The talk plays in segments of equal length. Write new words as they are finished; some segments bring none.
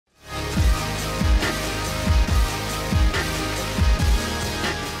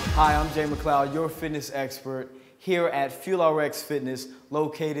Hi, I'm McLeod, your fitness expert here at FuelRx Fitness,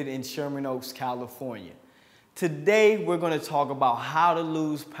 located in Sherman Oaks, California. Today, we're going to talk about how to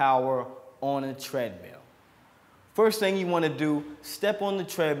lose power on a treadmill. First thing you want to do, step on the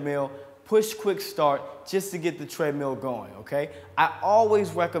treadmill, push quick start just to get the treadmill going, okay? I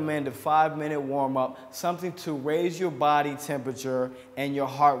always recommend a 5-minute warm-up, something to raise your body temperature and your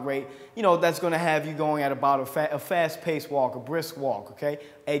heart rate. You know, that's going to have you going at about a fast-paced walk, a brisk walk, okay?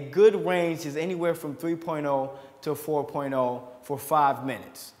 A good range is anywhere from 3.0 to 4.0 for 5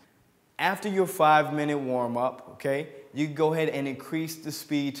 minutes. After your 5-minute warm-up, okay, you go ahead and increase the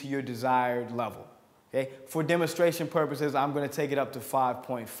speed to your desired level, okay? For demonstration purposes, I'm going to take it up to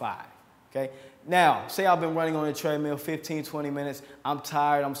 5.5. Okay? Now, say I've been running on a treadmill 15, 20 minutes. I'm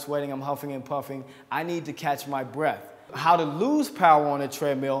tired, I'm sweating, I'm huffing and puffing. I need to catch my breath. How to lose power on a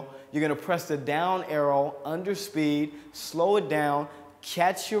treadmill, you're going to press the down arrow under speed, slow it down,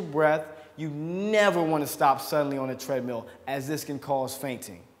 catch your breath. You never want to stop suddenly on a treadmill, as this can cause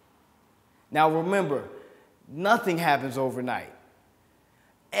fainting. Now remember, nothing happens overnight.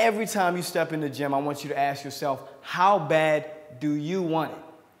 Every time you step in the gym, I want you to ask yourself, how bad do you want it?